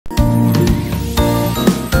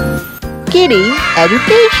City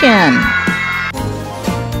Education.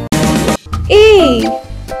 A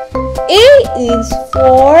is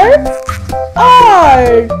for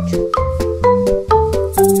art.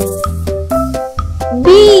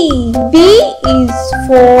 B is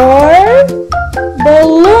for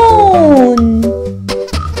balloon.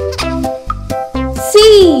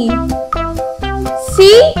 C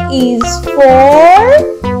is for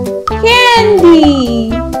candy.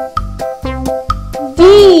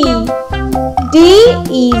 D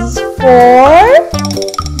is for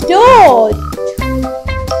dot.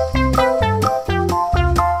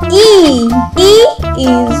 E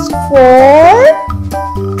is for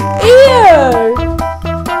ear.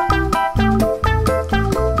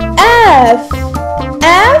 F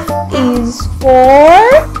is for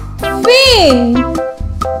fin.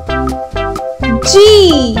 G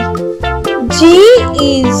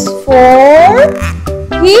is for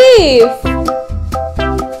gift.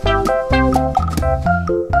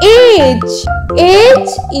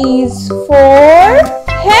 H is for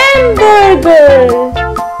hamburger.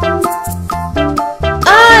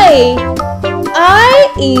 I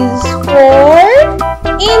is for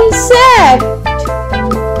insect.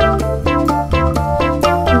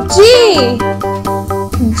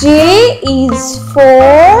 J is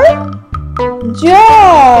for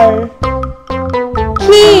jar. K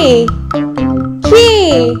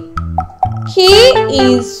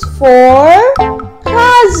is for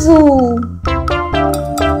kazoo.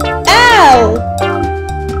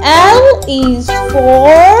 L is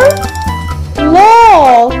for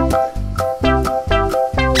lock.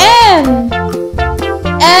 M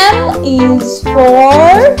is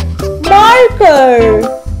for marker.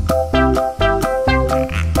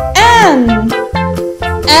 N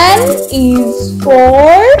is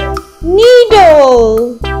for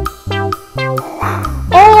needle.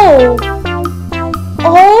 O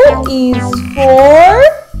is for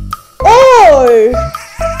oar.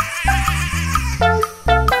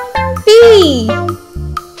 P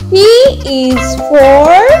is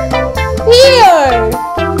for pear.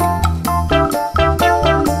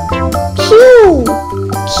 Q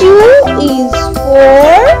is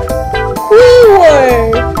for quiver.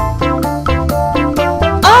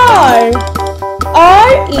 R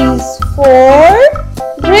is for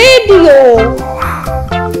radio.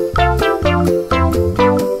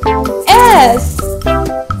 S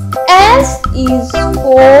is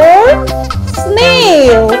for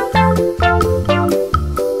snail.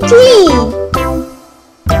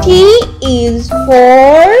 T is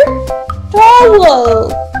for towel.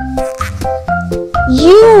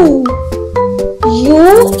 U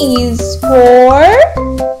is for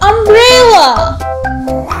umbrella.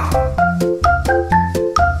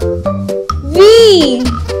 V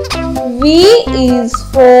is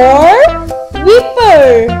for whipper.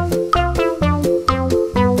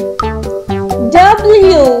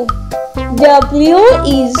 W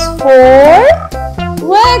is for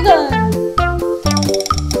wagon.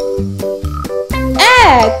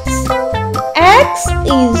 X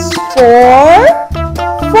is for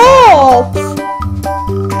fox.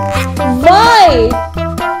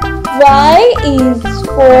 Y is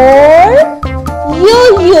for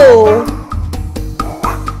yo-yo.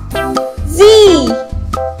 Z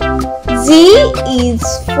is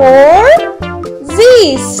for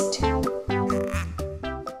zest.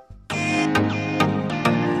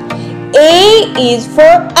 A is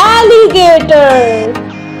for alligator.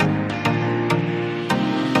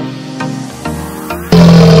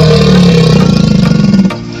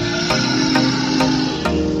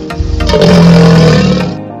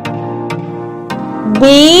 B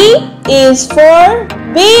is for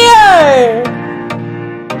bear.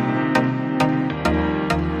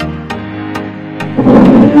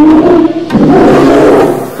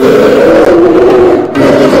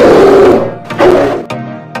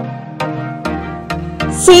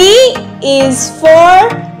 C is for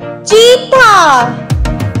cheetah.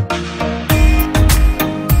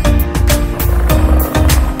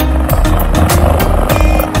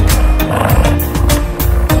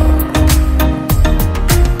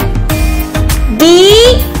 D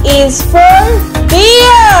is for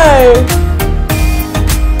deer.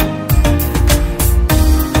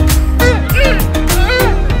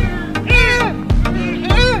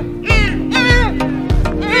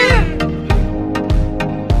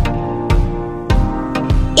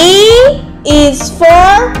 E is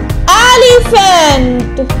for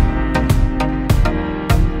elephant.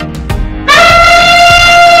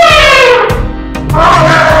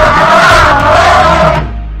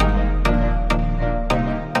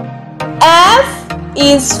 F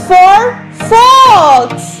is for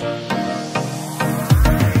fox.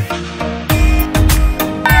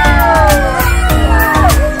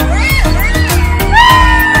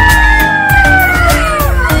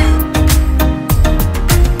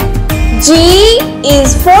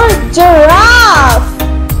 Giraffe.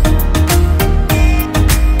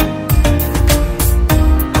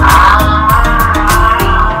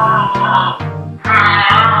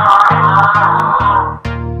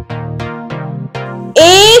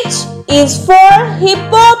 H is for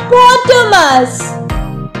hippopotamus.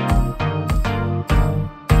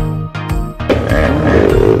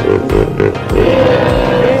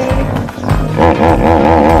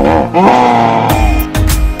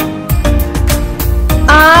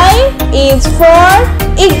 I is for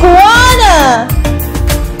iguana.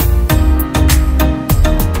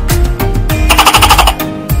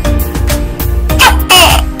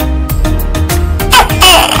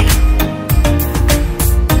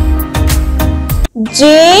 J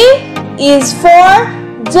is for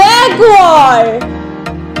jaguar.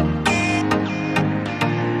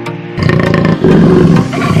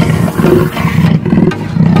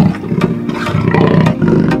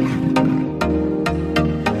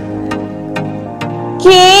 K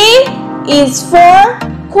is for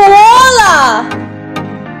koala.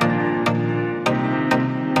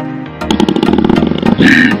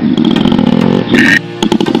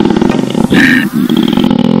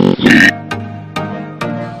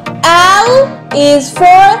 L is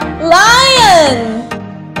for lion.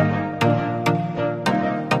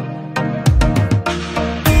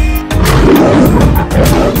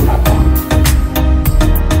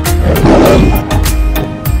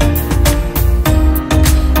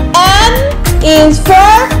 M is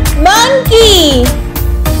for monkey.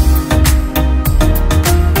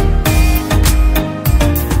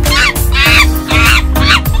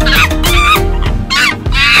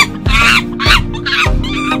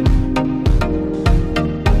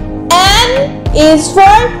 N is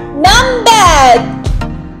for numbat.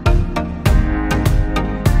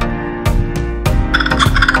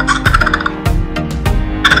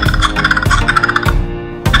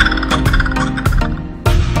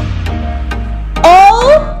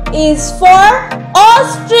 O is for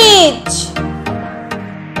ostrich.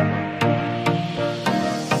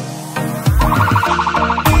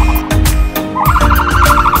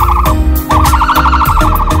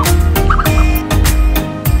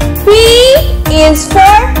 P is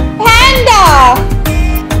for panda.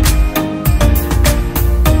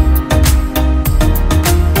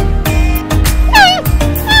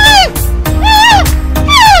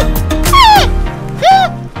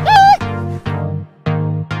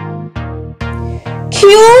 Q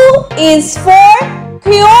is for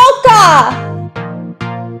quokka.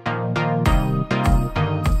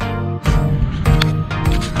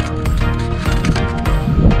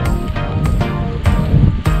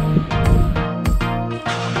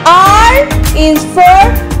 R is for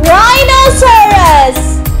rhinoceros.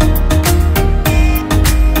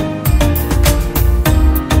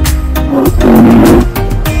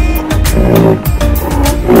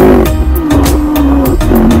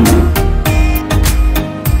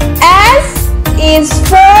 S is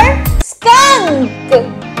for skunk.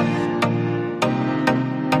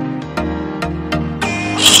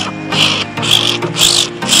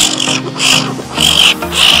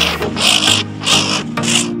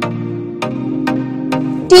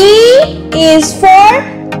 T is for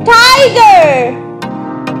tiger.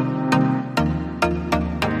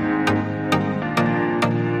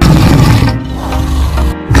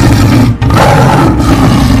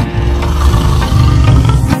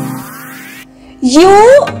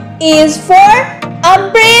 U is for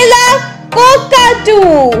umbrella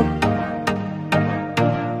cockatoo.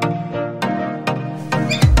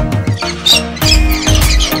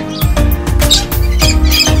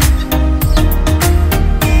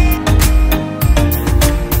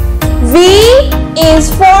 V is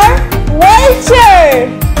for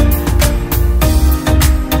vulture.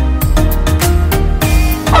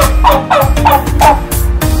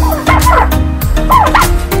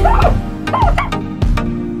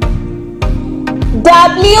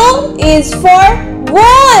 W is for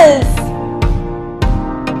wolf.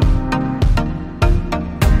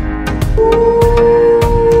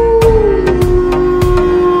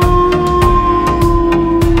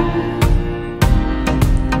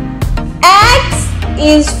 X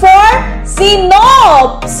is for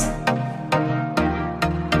cynops.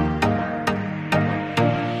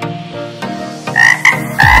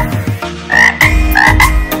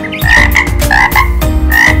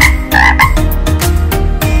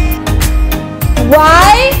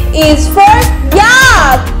 Y is for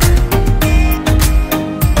yak.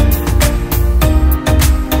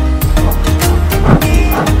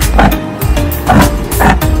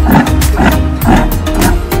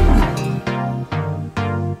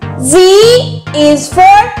 Z is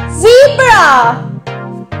for zebra.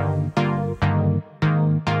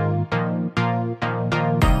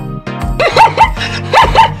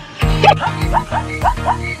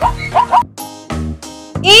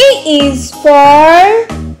 is for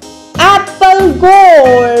apple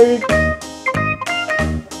gold.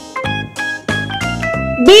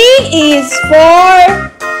 B is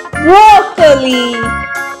for broccoli.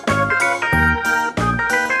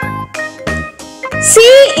 C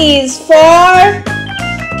is for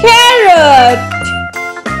carrot.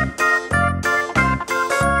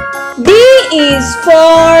 D is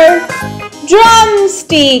for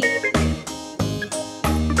drumstick.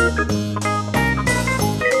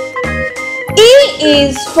 E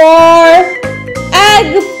is for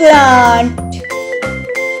eggplant.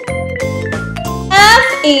 F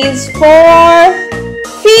is for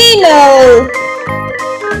fennel.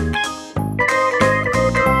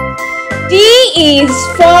 G is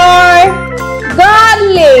for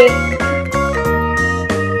garlic.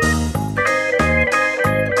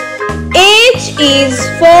 H is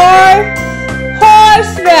for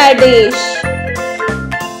horseradish.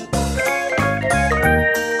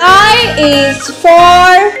 I is for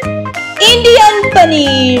Indian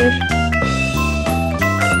paneer.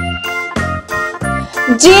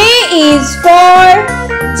 J is for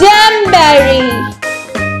jamberry.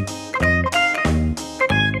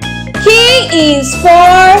 K is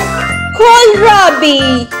for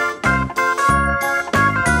kohlrabi.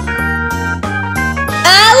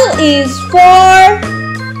 L is for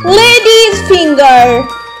lady's finger.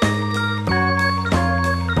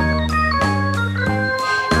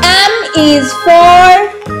 M is for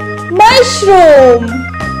mushroom.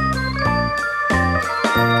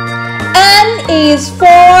 N is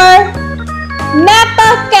for napa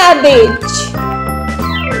cabbage.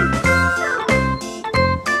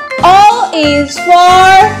 O is for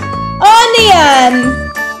onion.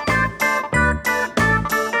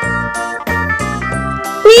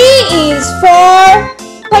 P is for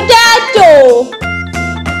potato.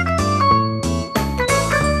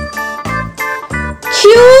 Q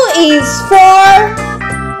is for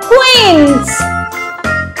quince.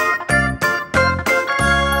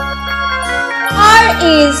 R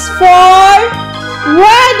is for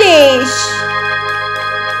radish.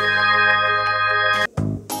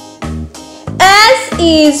 S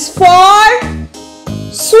is for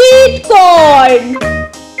sweet corn.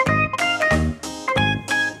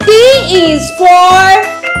 T is for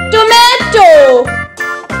tomato.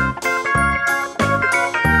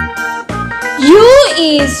 U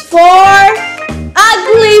is for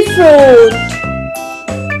ugly fruit.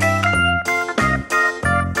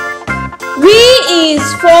 V is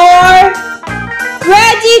for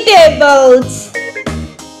vegetables.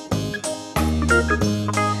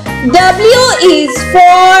 W is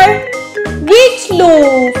for wheat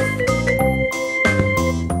loaf.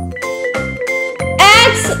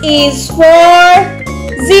 X is for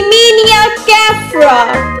Ximenia caffra.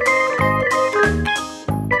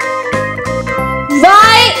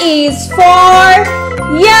 Y is for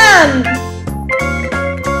yam.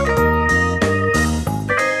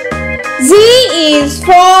 Z is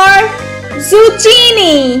for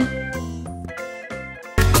zucchini.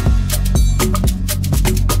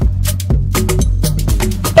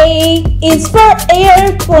 A is for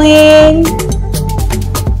airplane.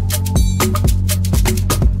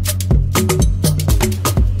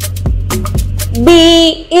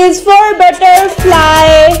 B is for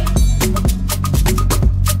butterfly.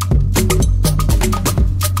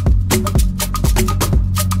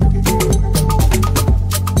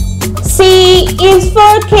 C is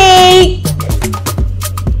for cake.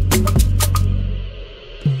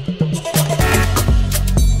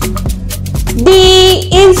 D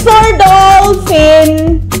is for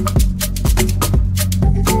dolphin.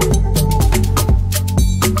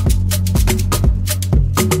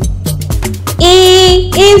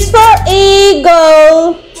 E is for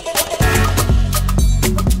eagle.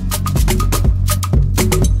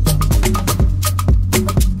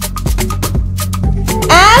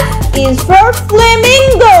 F is for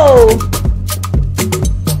flamingo.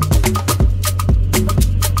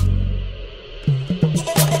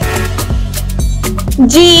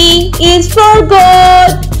 G is for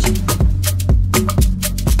goat.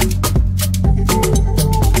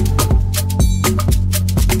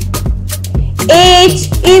 H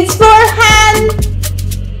is for hen.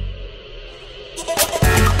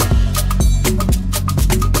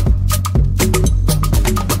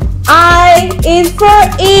 I is for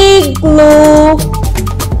igloo.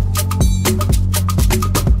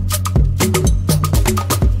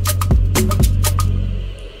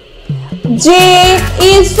 J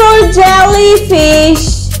is for jellyfish.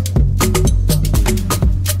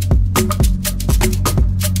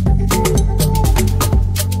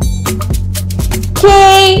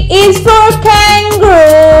 K is for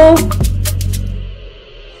kangaroo.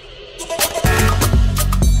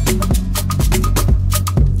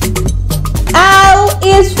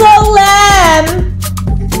 is for lamb.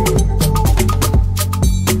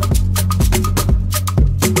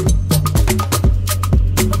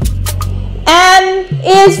 M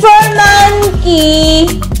is for monkey.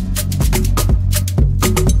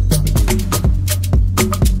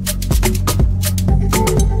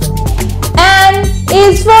 N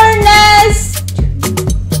is for nest.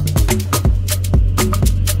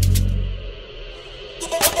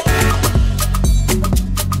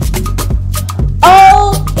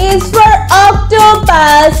 O is for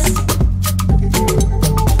octopus.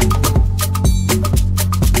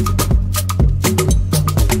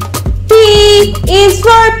 P is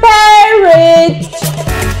for parrot.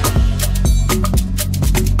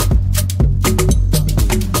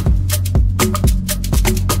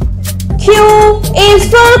 Q is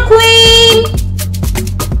for queen.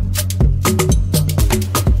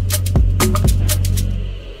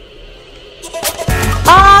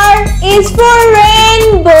 R is for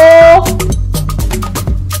rainbow.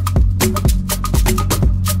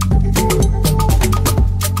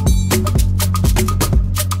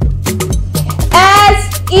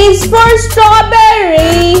 S is for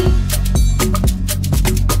strawberry.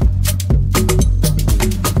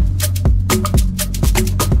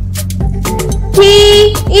 T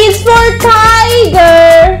is for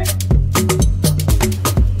tiger.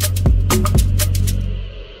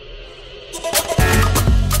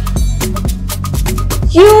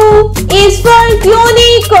 U is for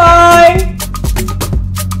unicorn.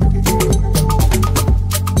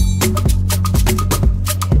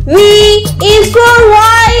 V is for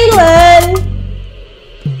violin.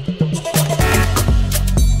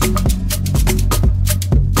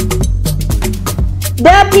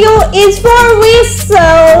 W is for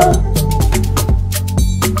whistle.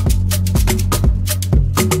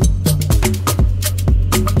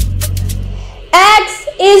 X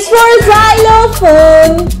is for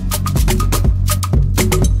xylophone.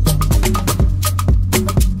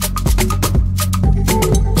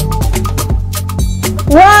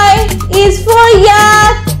 Y is for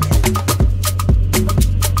yak.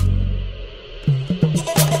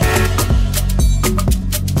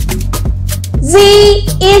 Z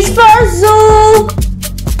is for zoo.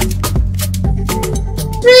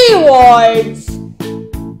 3 words.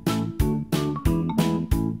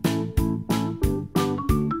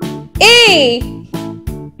 A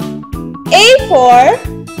for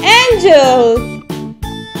angel.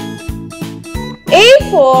 A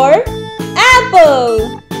for apple.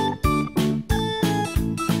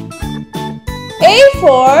 A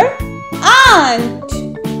for aunt.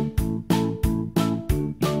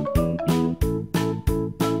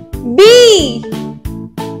 B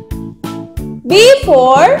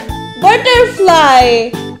for butterfly.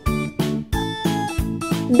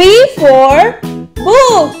 B for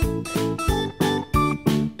book.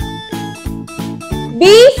 B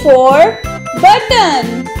for button.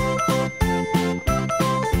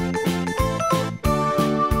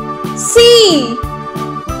 C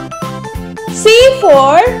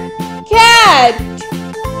for cat.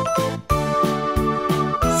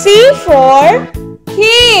 C for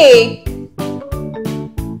cake.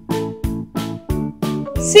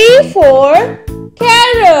 C for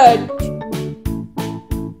carrot.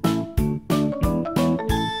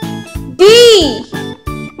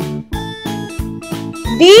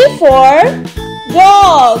 D for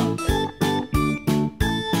dog.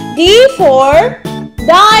 D for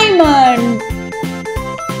diamond.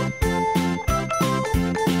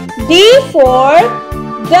 D for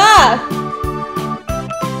duck.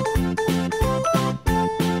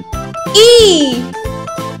 E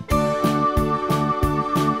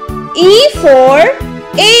for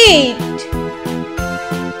 8.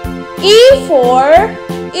 E for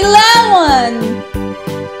 11.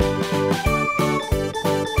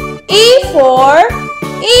 E for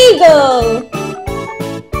eagle.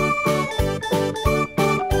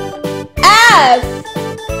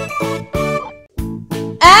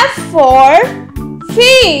 F for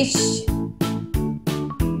fish.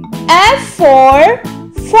 F for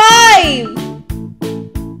 5.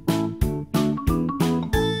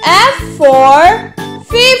 F for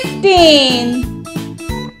 15.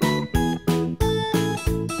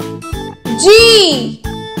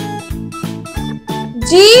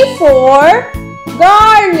 G for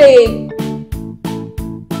garlic.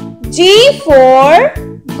 G for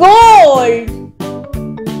gold.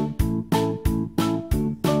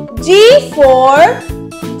 G for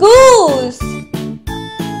goose.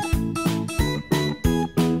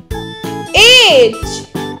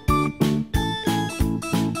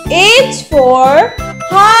 H for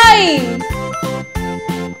hive.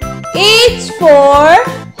 H for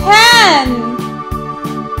hen.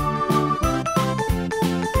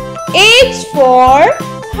 H for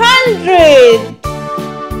 100.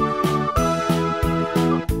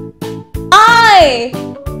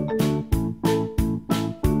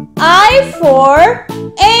 I for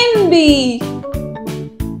MB.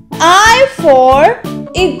 I for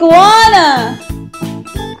iguana.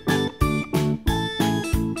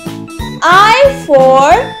 I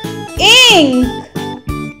for ink.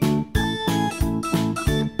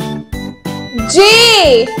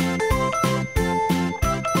 J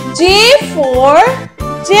for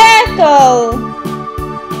jackal.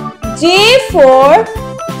 J for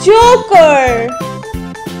joker.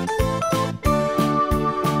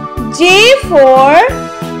 J for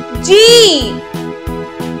G.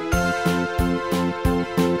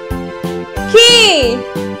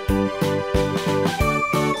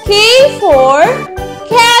 K for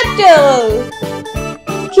cattle.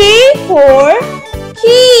 K for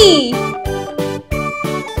key.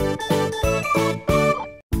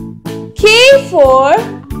 K for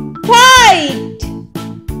kite.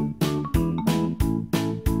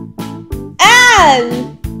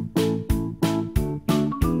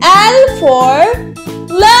 L for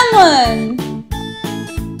lemon.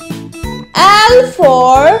 L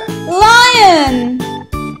for lion.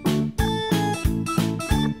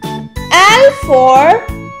 L for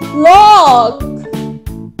log.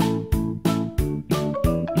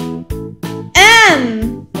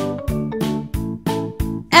 M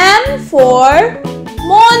for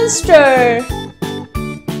monster.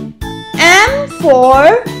 M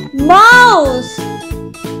for mouse.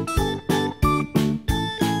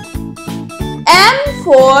 M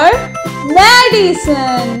for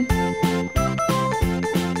medicine.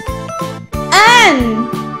 N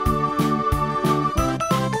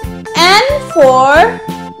for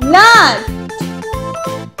nut.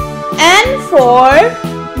 N for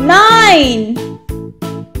 9.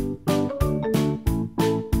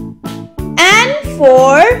 N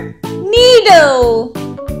for needle.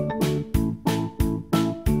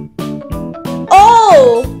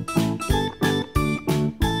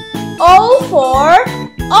 O for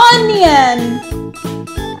onion.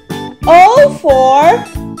 O for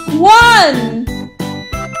 1.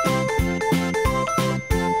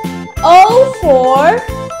 O for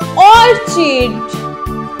orchid.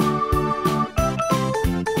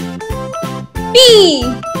 P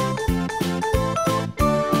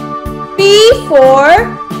for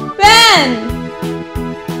pen.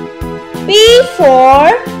 P for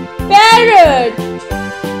parrot.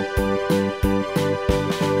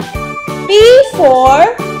 P for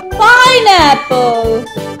pineapple.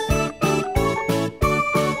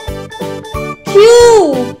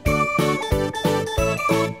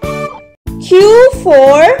 Q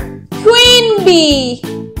for queen bee.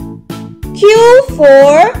 Q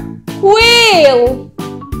for quail.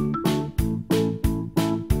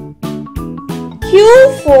 Q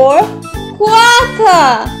for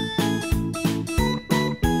quokka.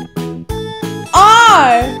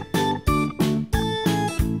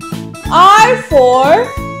 R for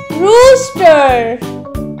rooster.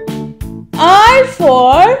 R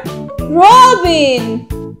for robin.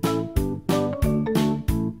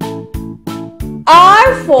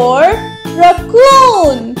 R for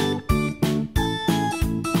raccoon.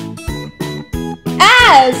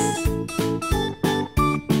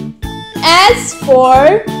 S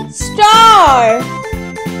for star.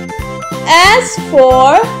 S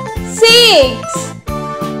for 6.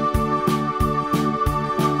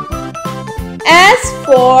 S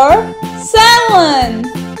for 7.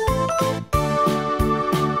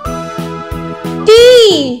 T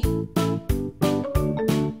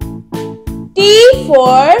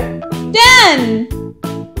for 10.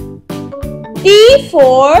 T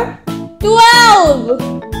for 12.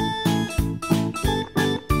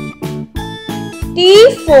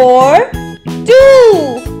 T for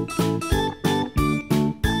 2.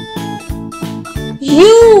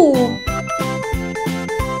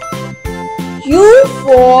 U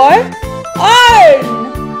for urn.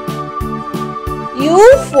 U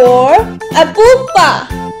for apupa.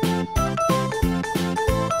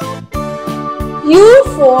 U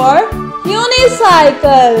for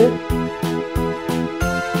unicycle.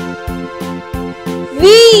 V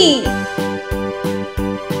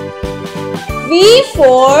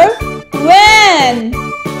for van.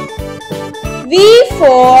 V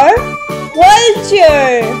for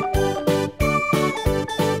vulture.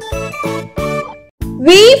 V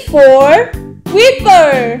for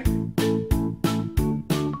whipper.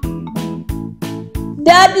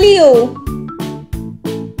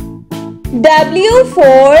 W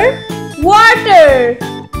for water.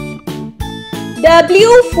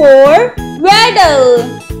 W for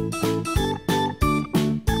waddle.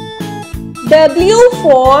 W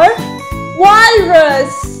for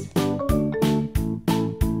walrus.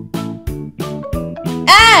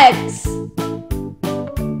 X.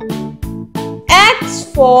 X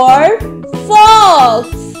for fox.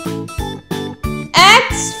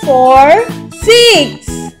 X for 6.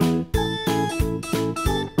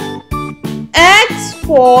 X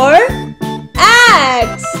for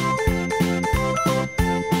axe.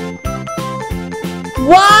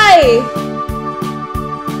 Y.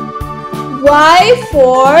 Y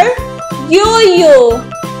for yo-yo.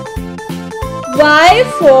 Y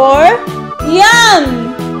for yum.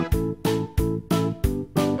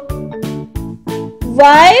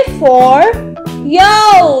 Y for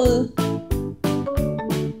yowl.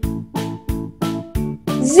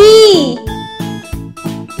 Z.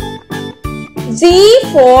 Z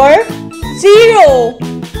for zero.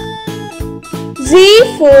 Z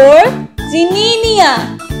for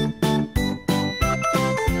zinnia.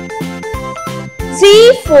 Z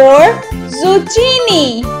for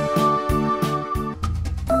zucchini.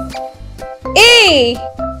 A.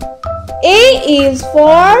 A is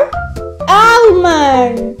for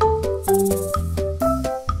almond.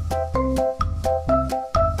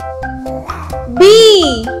 B.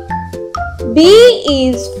 B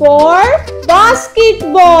is for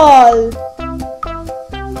basketball.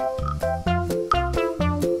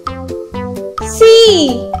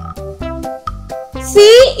 C. C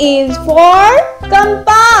is for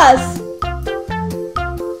compass.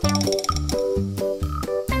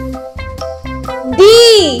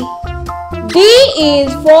 D. D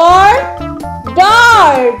is for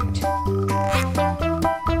dart.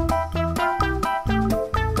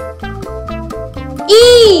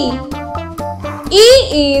 E. E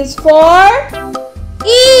is for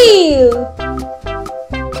eel.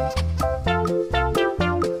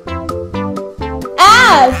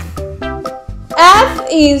 F. F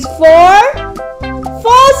is for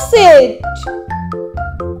faucet.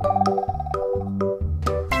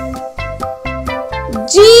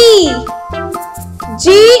 G. G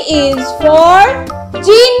is for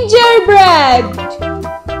gingerbread.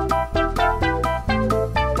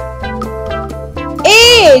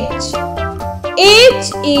 H.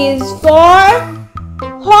 H is for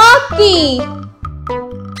hockey.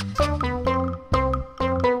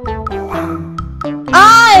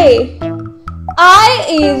 I. I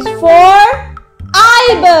is for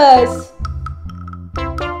ibis.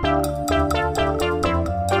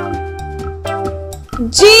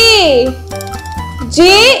 J. J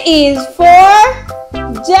is for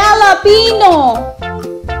jalapeno.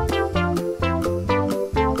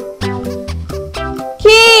 K.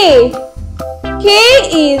 K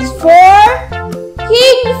is for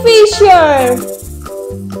kingfisher.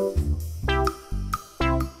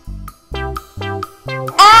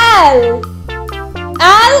 L.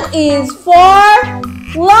 L is for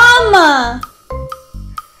llama.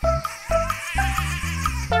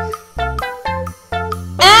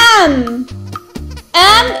 M.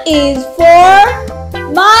 M is for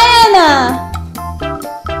Mayana.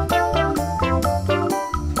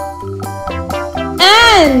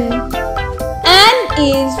 N. N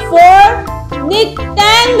is for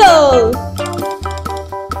rectangle.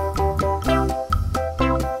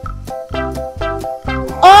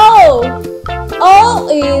 O. O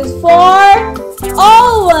is for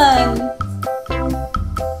oven.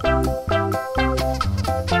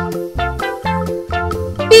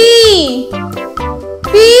 P.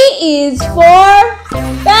 P is for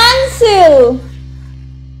pencil.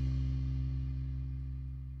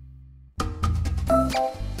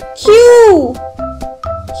 Q.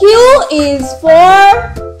 Q is for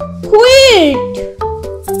quilt.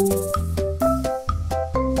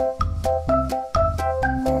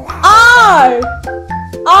 R.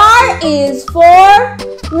 R is for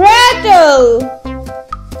rattle.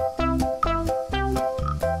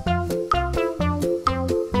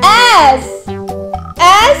 S.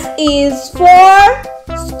 S is for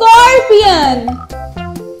scorpion.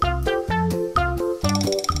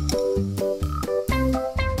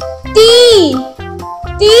 T.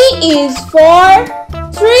 T is for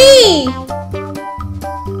tree.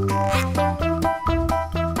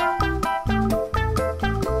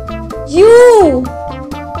 U.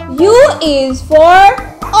 U is for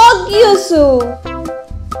Ogyusu.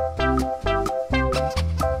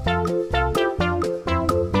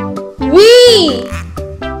 V.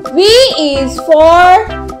 V is for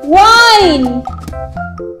wine.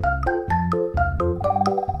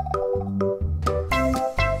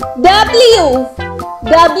 W.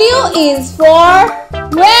 W is for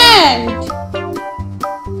wand.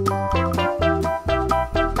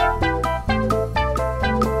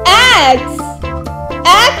 X.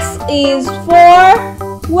 X is for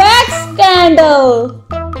wax candle.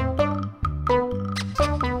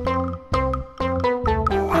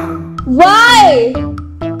 Y.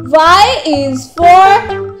 Y is for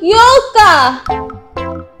yoga.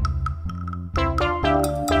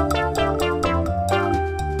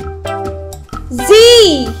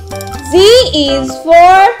 Z. Z is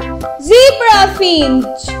for zebra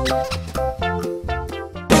finch.